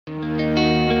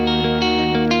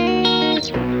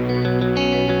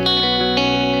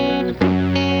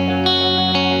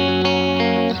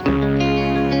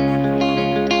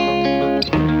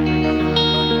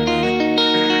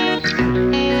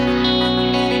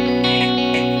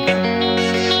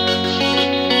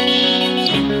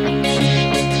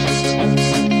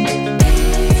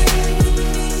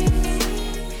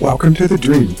Welcome to the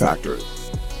Dream Factory.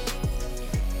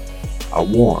 A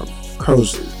warm,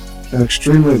 cozy, and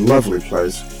extremely lovely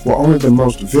place where only the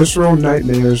most visceral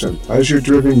nightmares and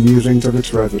pleasure-driven musings of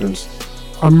its residents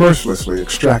are mercilessly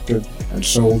extracted and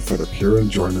sold for the pure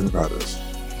enjoyment of others.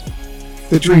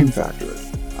 The Dream Factory,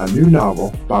 a new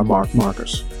novel by Mark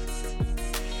Marcus.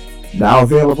 Now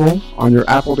available on your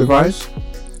Apple device,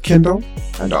 Kindle,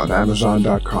 and on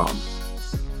Amazon.com.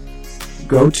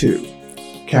 Go to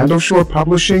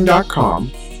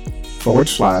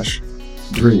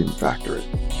candleshorepublishing.com/Dream Factory.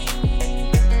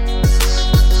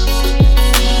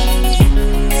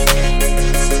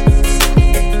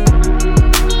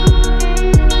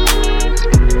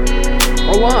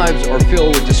 Our lives are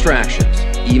filled with distractions.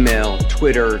 Email,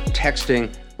 Twitter,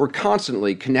 texting. We're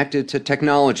constantly connected to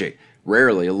technology,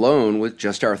 rarely alone with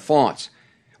just our thoughts.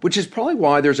 Which is probably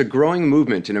why there's a growing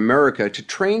movement in America to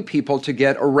train people to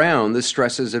get around the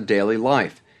stresses of daily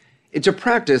life. It's a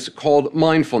practice called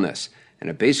mindfulness, and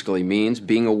it basically means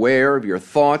being aware of your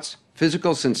thoughts,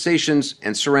 physical sensations,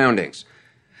 and surroundings.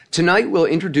 Tonight, we'll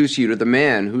introduce you to the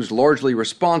man who's largely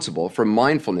responsible for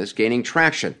mindfulness gaining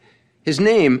traction. His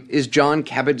name is Jon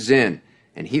Kabat-Zinn,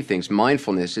 and he thinks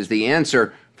mindfulness is the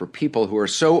answer for people who are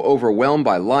so overwhelmed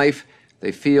by life,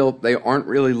 they feel they aren't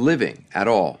really living at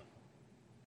all.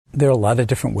 There are a lot of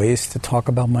different ways to talk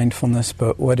about mindfulness,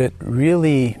 but what it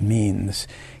really means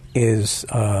is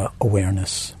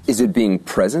awareness. Is it being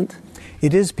present?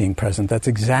 It is being present. That's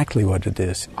exactly what it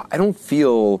is. I don't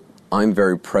feel I'm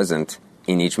very present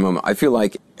in each moment. I feel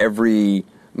like every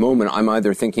moment I'm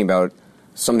either thinking about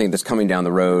something that's coming down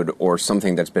the road or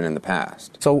something that's been in the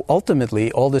past. So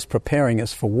ultimately, all this preparing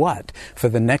is for what? For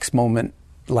the next moment,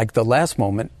 like the last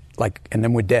moment, and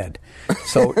then we're dead.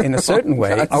 So in a certain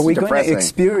way, are we going to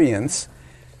experience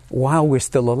while we're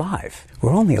still alive?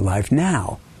 We're only alive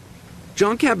now.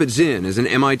 Jon Kabat-Zinn is an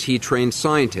MIT-trained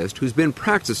scientist who's been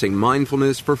practicing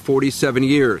mindfulness for 47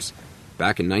 years.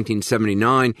 Back in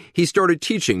 1979, he started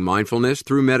teaching mindfulness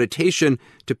through meditation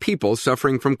to people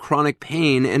suffering from chronic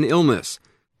pain and illness.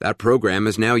 That program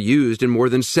is now used in more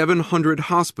than 700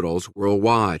 hospitals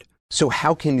worldwide. So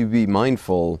how can you be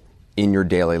mindful in your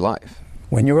daily life?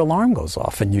 When your alarm goes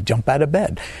off and you jump out of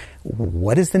bed,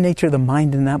 what is the nature of the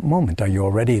mind in that moment? Are you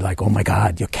already like, oh my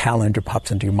God, your calendar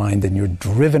pops into your mind and you're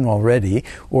driven already?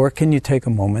 Or can you take a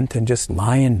moment and just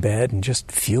lie in bed and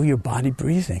just feel your body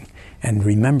breathing and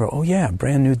remember, oh yeah,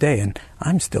 brand new day and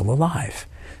I'm still alive.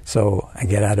 So I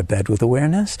get out of bed with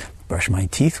awareness, brush my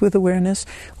teeth with awareness.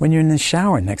 When you're in the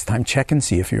shower next time, check and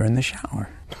see if you're in the shower.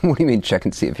 What do you mean check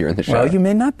and see if you're in the shower? Well, you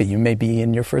may not be. You may be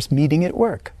in your first meeting at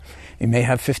work. You may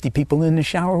have 50 people in the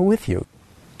shower with you.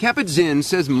 Kabat-Zinn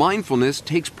says mindfulness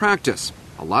takes practice.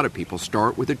 A lot of people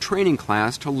start with a training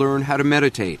class to learn how to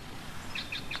meditate.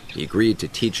 He agreed to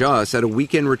teach us at a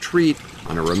weekend retreat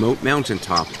on a remote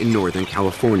mountaintop in Northern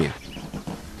California.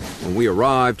 When we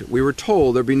arrived, we were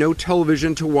told there'd be no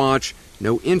television to watch,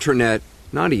 no internet,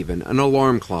 not even an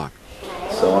alarm clock.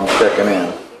 So I'm checking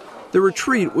in. The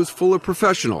retreat was full of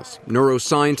professionals,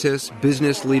 neuroscientists,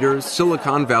 business leaders,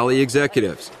 Silicon Valley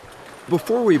executives.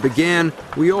 Before we began,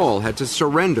 we all had to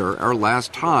surrender our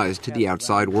last ties to the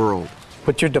outside world.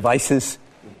 Put your devices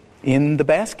in the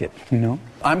basket,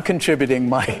 I'm contributing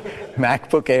my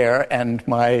MacBook Air and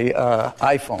my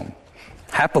iPhone,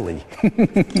 happily.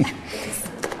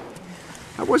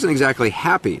 I wasn't exactly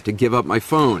happy to give up my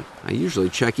phone. I usually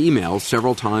check emails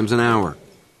several times an hour.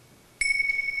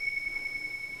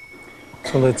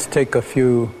 So let's take a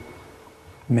few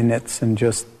minutes and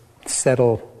just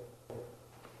settle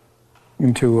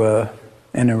into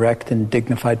an erect and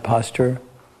dignified posture.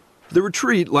 The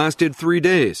retreat lasted 3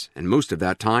 days, and most of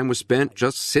that time was spent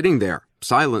just sitting there,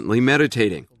 silently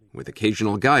meditating, with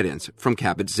occasional guidance from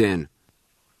Kabat-Zinn.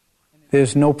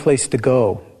 There's no place to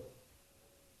go.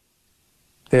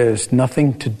 There's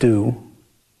nothing to do.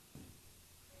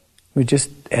 We're just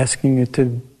asking you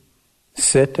to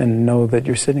sit and know that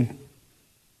you're sitting.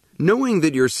 Knowing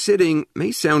that you're sitting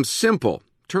may sound simple.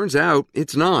 Turns out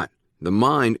it's not. The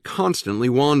mind constantly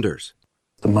wanders.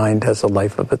 The mind has a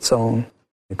life of its own.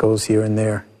 It goes here and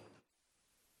there.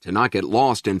 To not get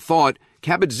lost in thought,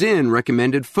 Kabat-Zinn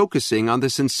recommended focusing on the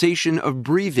sensation of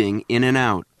breathing in and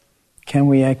out. Can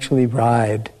we actually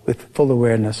ride with full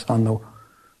awareness on the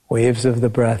waves of the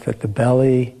breath at the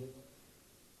belly,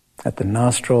 at the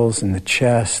nostrils, in the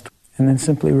chest, and then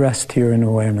simply rest here in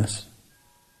awareness?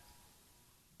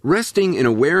 Resting in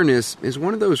awareness is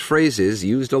one of those phrases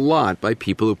used a lot by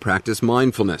people who practice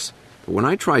mindfulness. But when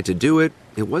I tried to do it,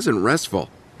 it wasn't restful,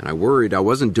 and I worried I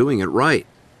wasn't doing it right.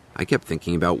 I kept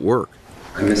thinking about work.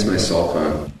 I miss my cell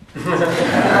phone. You're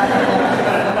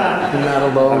not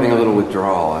alone. Having a little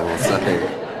withdrawal, I will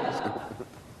say.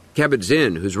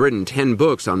 Kabat-Zinn, who's written 10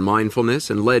 books on mindfulness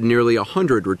and led nearly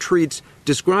 100 retreats,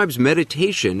 describes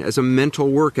meditation as a mental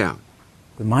workout.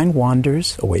 The mind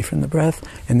wanders away from the breath,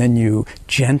 and then you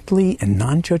gently and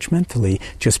non-judgmentally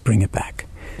just bring it back.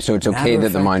 So it's okay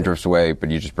that the mind drifts away,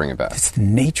 but you just bring it back. It's the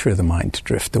nature of the mind to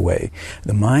drift away.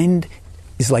 The mind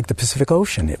is like the Pacific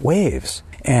Ocean. It waves.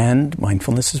 And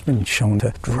mindfulness has been shown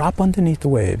to drop underneath the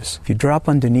waves. If you drop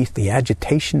underneath the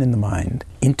agitation in the mind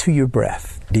into your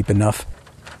breath, deep enough,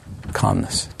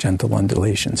 calmness, gentle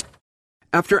undulations.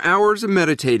 After hours of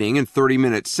meditating and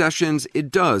 30-minute sessions, it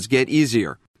does get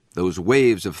easier. Those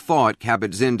waves of thought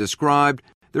Kabat-Zinn described,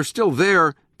 they're still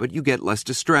there, but you get less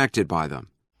distracted by them.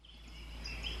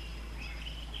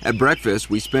 At breakfast,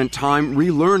 we spent time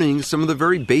relearning some of the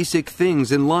very basic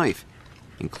things in life,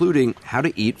 including how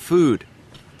to eat food.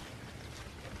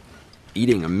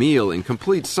 Eating a meal in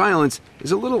complete silence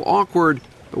is a little awkward,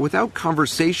 but without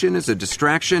conversation as a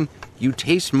distraction, you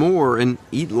taste more and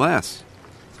eat less.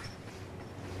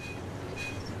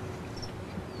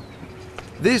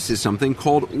 This is something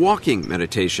called walking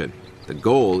meditation. The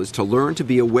goal is to learn to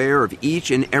be aware of each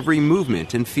and every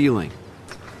movement and feeling.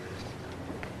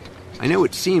 I know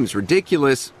it seems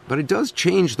ridiculous, but it does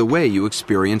change the way you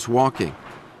experience walking.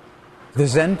 The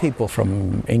Zen people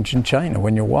from ancient China,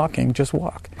 when you're walking, just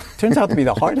walk. Turns out to be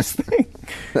the hardest thing.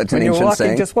 That's when an you're ancient walking,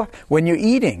 saying. just walk. When you're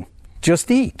eating,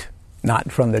 just eat.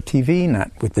 Not from the TV,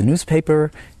 not with the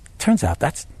newspaper. Turns out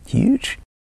that's huge.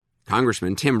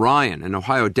 Congressman Tim Ryan, an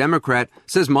Ohio Democrat,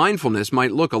 says mindfulness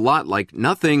might look a lot like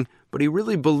nothing, but he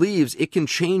really believes it can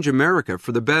change America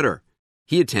for the better.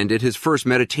 He attended his first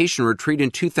meditation retreat in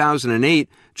 2008,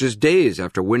 just days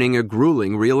after winning a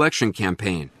grueling re-election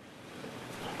campaign.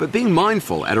 But being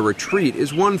mindful at a retreat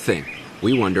is one thing.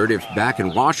 We wondered if back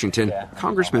in Washington,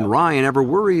 Congressman Ryan ever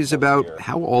worries about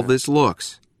how all this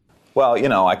looks. Well,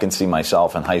 I can see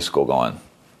myself in high school going,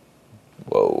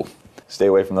 whoa, stay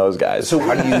away from those guys. So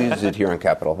how do you use it here on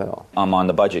Capitol Hill? I'm on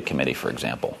the budget committee, for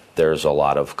example. There's a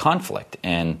lot of conflict,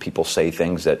 and people say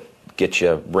things that get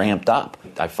you ramped up.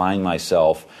 I find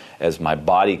myself, as my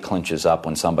body clenches up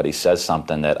when somebody says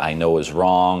something that I know is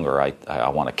wrong, or I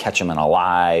want to catch them in a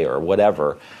lie, or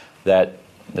whatever, that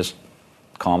just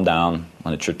calm down.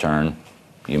 When it's your turn,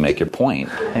 you make your point.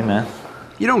 Hey, man.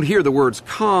 You don't hear the words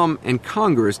calm and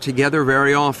Congress together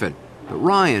very often, but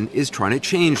Ryan is trying to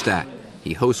change that.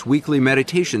 He hosts weekly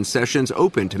meditation sessions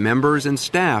open to members and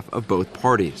staff of both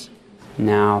parties.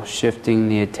 Now shifting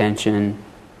the attention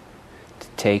to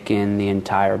take in the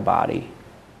entire body.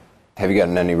 Have you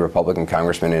gotten any Republican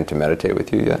congressmen in to meditate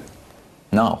with you yet?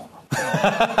 No.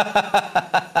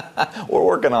 We're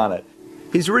working on it.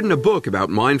 He's written a book about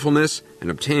mindfulness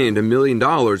and obtained $1 million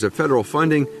of federal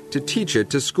funding to teach it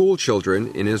to school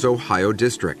children in his Ohio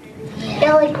district. I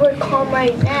feel like we're calm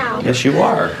right now. Yes, you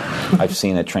are. I've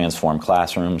seen it transform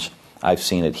classrooms. I've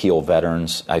seen it heal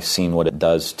veterans. I've seen what it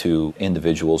does to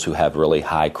individuals who have really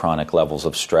high chronic levels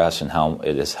of stress and how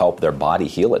it has helped their body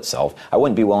heal itself. I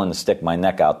wouldn't be willing to stick my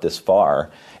neck out this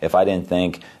far if I didn't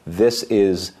think this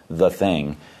is the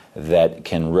thing that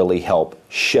can really help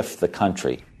shift the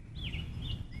country.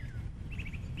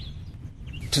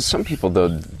 To some people, though,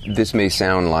 this may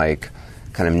sound like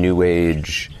kind of New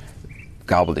Age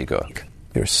gobbledygook.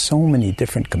 There's so many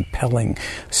different compelling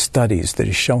studies that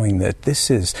are showing that this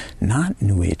is not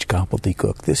New Age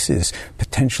gobbledygook. This is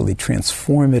potentially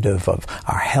transformative of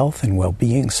our health and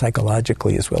well-being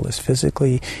psychologically as well as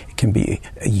physically. It can be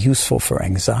useful for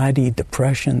anxiety,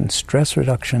 depression, stress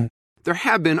reduction. There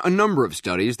have been a number of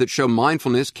studies that show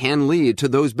mindfulness can lead to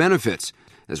those benefits,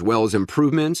 as well as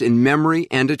improvements in memory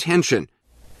and attention.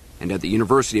 And at the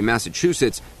University of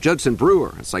Massachusetts, Judson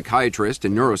Brewer, a psychiatrist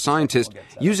and neuroscientist,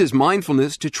 uses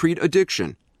mindfulness to treat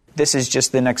addiction. This is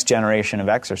just the next generation of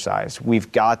exercise.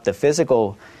 We've got the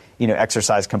physical,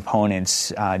 exercise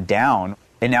components down,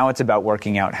 and now it's about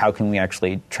working out how can we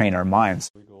actually train our minds.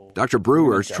 Dr.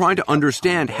 Brewer is trying to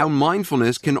understand how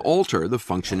mindfulness can alter the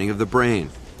functioning of the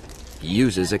brain. He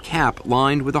uses a cap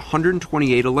lined with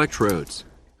 128 electrodes.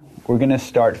 We're going to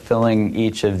start filling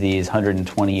each of these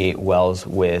 128 wells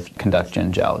with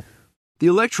conduction gel. The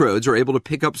electrodes are able to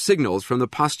pick up signals from the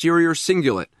posterior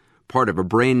cingulate, part of a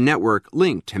brain network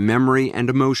linked to memory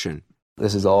and emotion.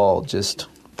 This is all just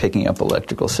picking up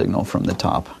electrical signal from the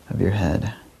top of your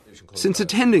head. Since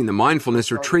attending the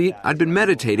mindfulness retreat, I'd been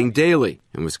meditating daily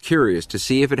and was curious to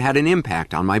see if it had an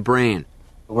impact on my brain.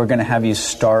 We're going to have you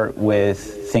start with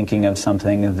thinking of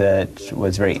something that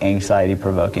was very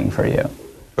anxiety-provoking for you.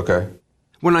 Okay.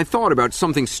 When I thought about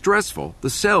something stressful,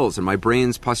 the cells in my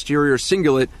brain's posterior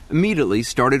cingulate immediately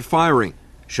started firing,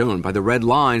 shown by the red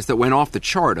lines that went off the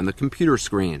chart on the computer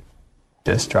screen.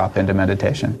 Just drop into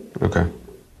meditation. Okay.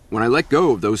 When I let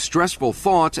go of those stressful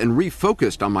thoughts and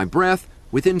refocused on my breath,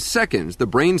 within seconds the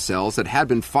brain cells that had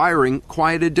been firing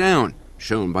quieted down,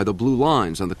 shown by the blue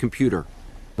lines on the computer.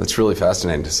 That's really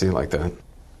fascinating to see like that.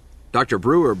 Dr.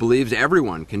 Brewer believes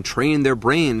everyone can train their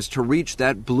brains to reach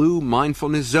that blue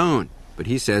mindfulness zone, but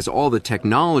he says all the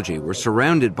technology we're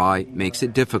surrounded by makes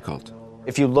it difficult.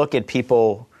 If you look at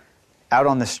people out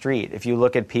on the street, if you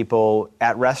look at people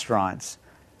at restaurants,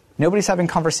 nobody's having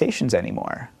conversations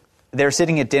anymore. They're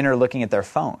sitting at dinner looking at their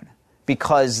phone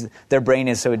because their brain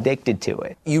is so addicted to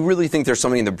it. You really think there's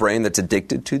something in the brain that's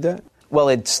addicted to that? Well,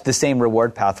 it's the same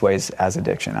reward pathways as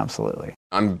addiction, absolutely.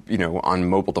 I'm, on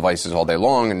mobile devices all day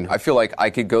long, and I feel like I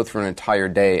could go through an entire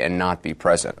day and not be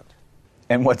present.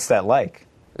 And what's that like?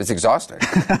 It's exhausting.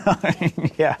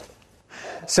 Yeah.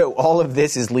 So all of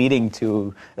this is leading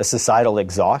to a societal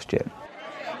exhaustion.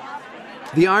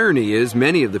 The irony is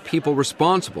many of the people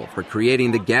responsible for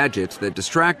creating the gadgets that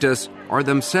distract us are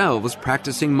themselves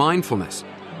practicing mindfulness.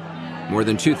 More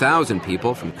than 2,000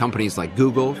 people from companies like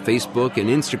Google, Facebook, and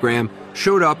Instagram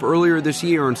showed up earlier this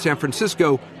year in San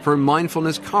Francisco for a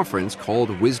mindfulness conference called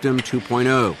Wisdom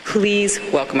 2.0. Please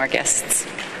welcome our guests.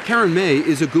 Karen May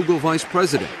is a Google vice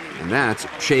president, and that's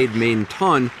Shade Main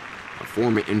Tun, a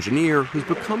former engineer who's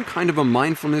become kind of a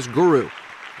mindfulness guru.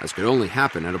 As could only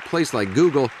happen at a place like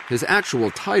Google, his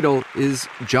actual title is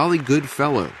Jolly Good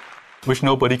Fellow. Which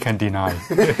nobody can deny.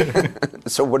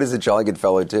 So what does a Jolly Good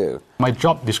Fellow do? My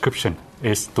job description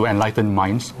is to enlighten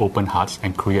minds, open hearts,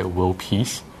 and create world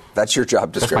peace. That's your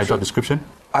job description? That's my job description.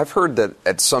 I've heard that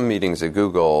at some meetings at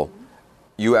Google,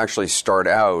 you actually start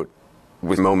out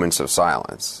with moments of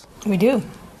silence. We do.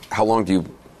 How long do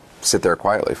you sit there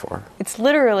quietly for? It's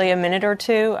literally a minute or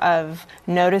two of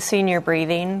noticing your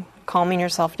breathing, calming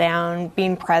yourself down,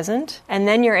 being present, and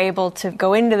then you're able to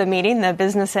go into the meeting, the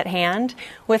business at hand,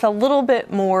 with a little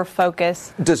bit more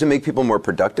focus. Does it make people more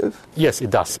productive? Yes,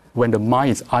 it does. When the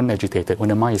mind is unagitated, when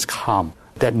the mind is calm,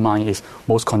 that mind is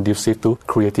most conducive to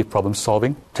creative problem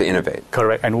solving. To innovate.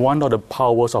 Correct. And one of the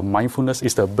powers of mindfulness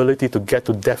is the ability to get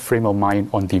to that frame of mind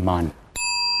on demand.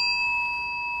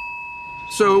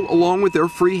 So, along with their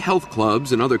free health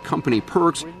clubs and other company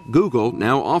perks, Google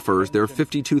now offers their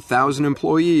 52,000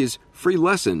 employees free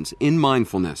lessons in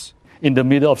mindfulness. In the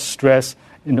middle of stress,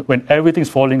 when everything's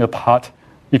falling apart,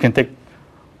 you can take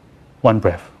one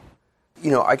breath.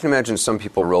 I can imagine some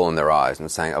people rolling their eyes and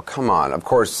saying, oh, come on, of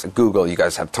course, Google, you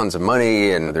guys have tons of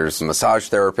money, and there's massage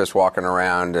therapists walking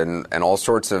around and all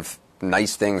sorts of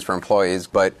nice things for employees,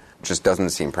 but it just doesn't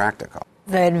seem practical.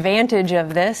 The advantage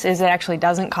of this is it actually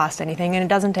doesn't cost anything and it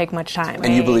doesn't take much time.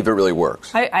 And you believe it really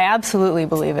works? I absolutely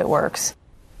believe it works.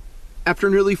 After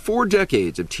nearly 4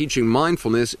 decades of teaching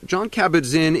mindfulness, John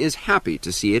Kabat-Zinn is happy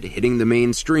to see it hitting the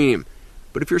mainstream.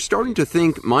 But if you're starting to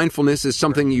think mindfulness is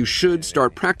something you should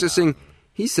start practicing,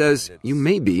 he says you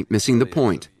may be missing the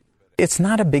point. It's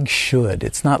not a big should.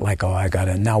 It's not like, I got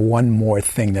to now one more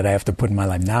thing that I have to put in my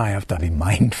life. Now I have to be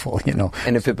mindful,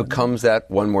 And if it becomes that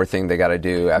one more thing they got to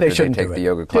do after they take the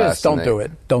yoga class. Just don't do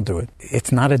it. Don't do it.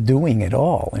 It's not a doing at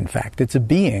all, in fact. It's a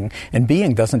being, and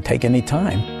being doesn't take any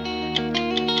time.